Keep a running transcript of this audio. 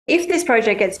if this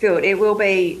project gets built, it will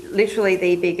be literally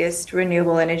the biggest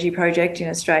renewable energy project in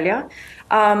Australia.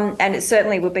 And it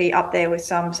certainly will be up there with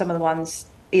some of the ones,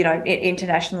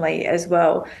 internationally as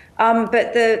well.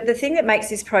 But the thing that makes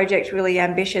this project really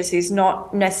ambitious is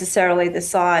not necessarily the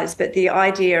size, but the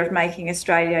idea of making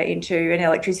Australia into an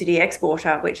electricity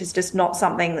exporter, which is just not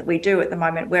something that we do at the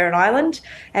moment. We're an island,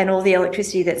 and all the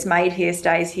electricity that's made here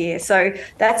stays here. So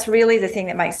that's really the thing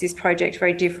that makes this project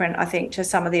very different, I think, to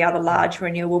some of the other large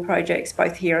renewable projects,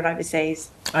 both here and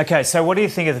overseas. Okay, so what do you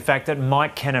think of the fact that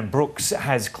Mike Cannon-Brookes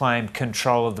has claimed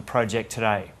control of the project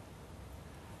today?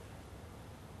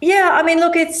 Yeah, I mean,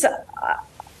 look,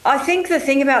 I think the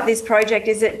thing about this project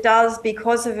is it does,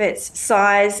 because of its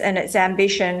size and its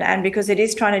ambition, and because it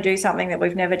is trying to do something that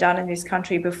we've never done in this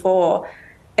country before,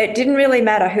 it didn't really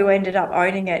matter who ended up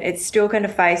owning it. It's still going to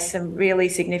face some really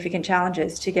significant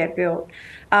challenges to get built.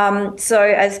 So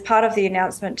as part of the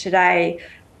announcement today,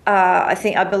 I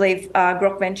believe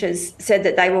Grok Ventures said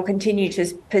that they will continue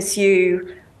to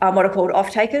pursue what are called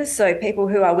off-takers, so people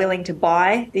who are willing to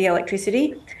buy the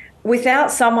electricity.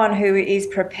 Without someone who is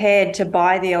prepared to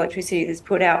buy the electricity that's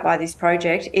put out by this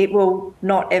project, it will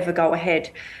not ever go ahead.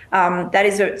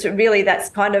 That's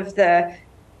kind of the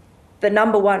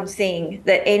number one thing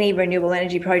that any renewable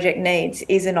energy project needs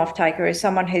is an off-taker, is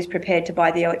someone who's prepared to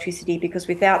buy the electricity, because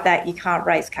without that, you can't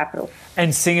raise capital.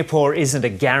 And Singapore isn't a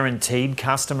guaranteed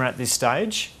customer at this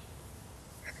stage?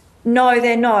 No,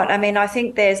 they're not. I mean, I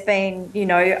think there's been,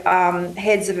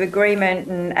 heads of agreement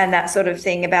and that sort of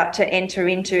thing about to enter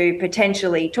into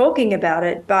potentially talking about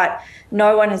it, but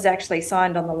no one has actually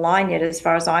signed on the line yet, as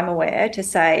far as I'm aware, to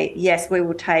say, yes, we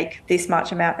will take this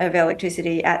much amount of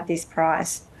electricity at this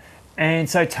price. And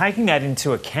so taking that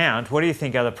into account, what do you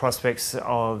think are the prospects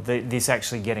of this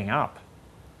actually getting up?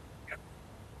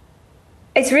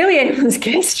 It's really anyone's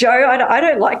guess, Joe. I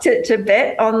don't like to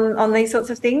bet on these sorts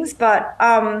of things, but,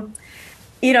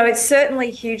 it's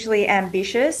certainly hugely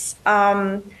ambitious.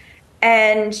 And,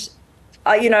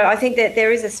 I think that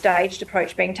there is a staged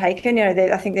approach being taken.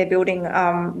 I think they're building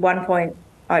I'm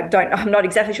not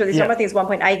exactly sure this number. I think it's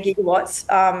 1.8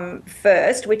 gigawatts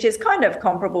first, which is kind of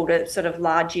comparable to sort of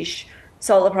largish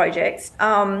solar projects,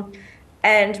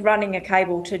 and running a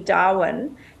cable to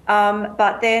Darwin.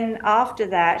 But then after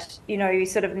that, you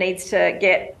sort of needs to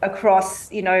get across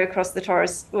the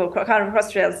Torres, kind of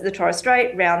across the Torres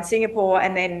Strait, round Singapore,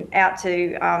 and then out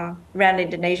to round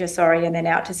Indonesia, and then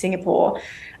out to Singapore.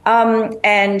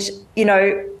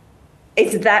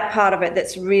 It's that part of it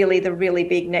that's really the really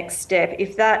big next step.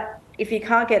 If you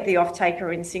can't get the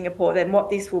off-taker in Singapore, then what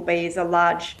this will be is a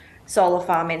large solar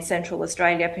farm in Central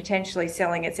Australia, potentially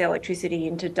selling its electricity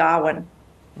into Darwin.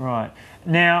 Right.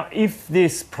 Now, if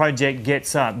this project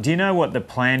gets up, do you know what the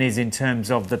plan is in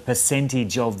terms of the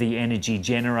percentage of the energy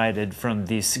generated from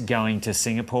this going to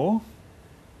Singapore?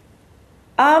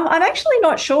 I'm actually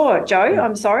not sure, Joe. Yeah.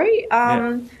 I'm sorry.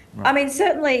 Right. I mean,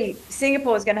 certainly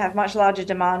Singapore is going to have much larger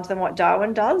demand than what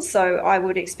Darwin does, so I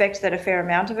would expect that a fair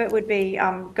amount of it would be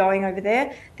going over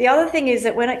there. The other thing is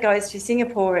that when it goes to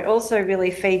Singapore, it also really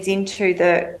feeds into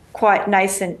the quite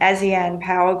nascent ASEAN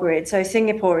power grid. So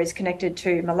Singapore is connected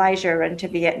to Malaysia and to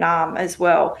Vietnam as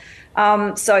well.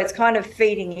 So it's kind of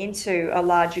feeding into a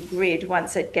larger grid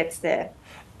once it gets there.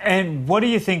 And what do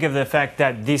you think of the fact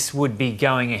that this would be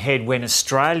going ahead when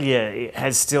Australia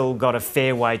has still got a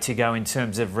fair way to go in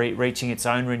terms of reaching its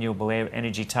own renewable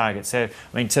energy targets? So,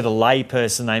 I mean, to the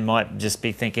layperson, they might just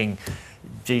be thinking,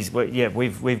 geez,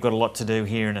 we've got a lot to do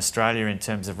here in Australia in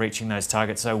terms of reaching those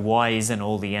targets. So why isn't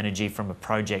all the energy from a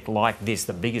project like this,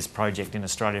 the biggest project in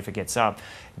Australia if it gets up,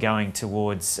 going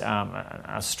towards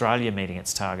Australia meeting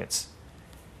its targets?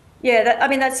 Yeah,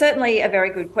 that's certainly a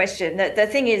very good question. The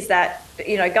thing is that,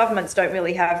 governments don't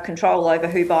really have control over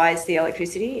who buys the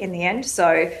electricity in the end.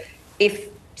 So if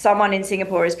someone in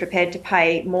Singapore is prepared to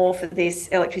pay more for this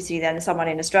electricity than someone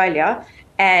in Australia,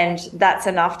 and that's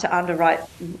enough to underwrite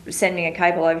sending a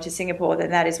cable over to Singapore,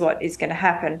 then that is what is going to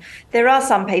happen. There are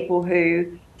some people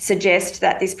who suggest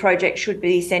that this project should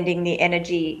be sending the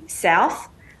energy south.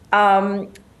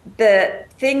 The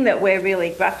thing that we're really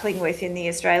grappling with in the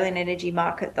Australian energy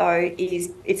market, though,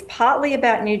 is it's partly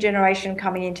about new generation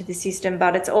coming into the system,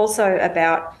 but it's also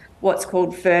about what's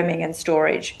called firming and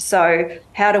storage. So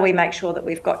how do we make sure that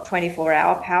we've got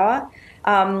 24-hour power?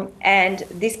 And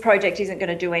this project isn't going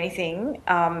to do anything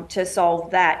to solve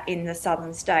that in the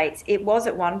southern states. It was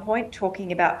at one point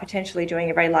talking about potentially doing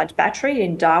a very large battery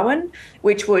in Darwin,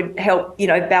 which would help,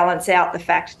 balance out the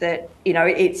fact that,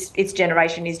 its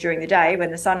generation is during the day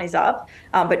when the sun is up,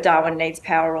 but Darwin needs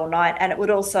power all night. And it would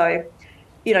also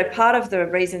part of the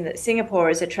reason that Singapore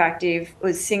is attractive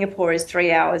was Singapore is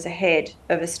 3 hours ahead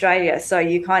of Australia. So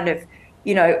you kind of,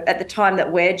 at the time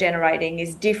that we're generating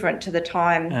is different to the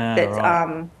time that,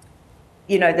 Right.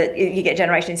 that you get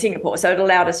generation in Singapore. So it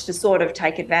allowed us to sort of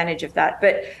take advantage of that.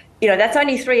 But, that's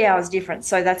only 3 hours difference.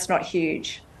 So that's not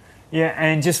huge. Yeah,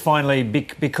 and just finally,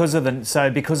 because of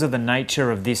the nature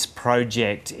of this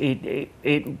project,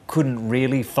 it couldn't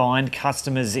really find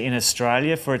customers in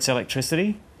Australia for its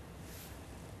electricity.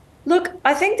 Look,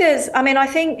 I think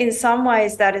in some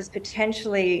ways that is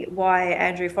potentially why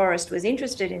Andrew Forrest was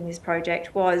interested in this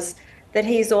project, was that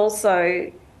he's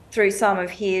also, through some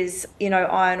of his,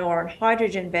 iron ore and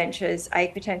hydrogen ventures, a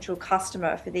potential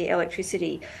customer for the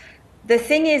electricity. The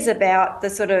thing is about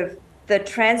the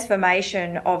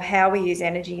transformation of how we use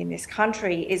energy in this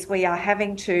country is we are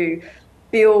having to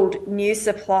build new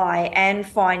supply and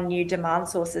find new demand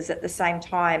sources at the same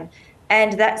time.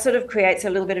 And that sort of creates a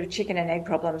little bit of a chicken and egg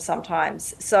problem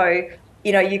sometimes. So,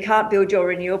 you can't build your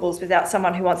renewables without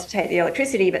someone who wants to take the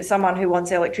electricity, but someone who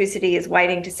wants electricity is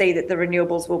waiting to see that the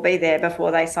renewables will be there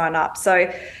before they sign up. So,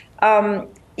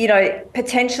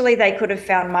 potentially they could have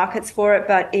found markets for it,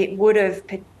 but it would have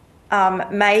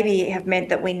maybe have meant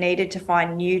that we needed to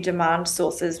find new demand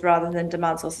sources rather than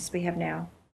demand sources we have now.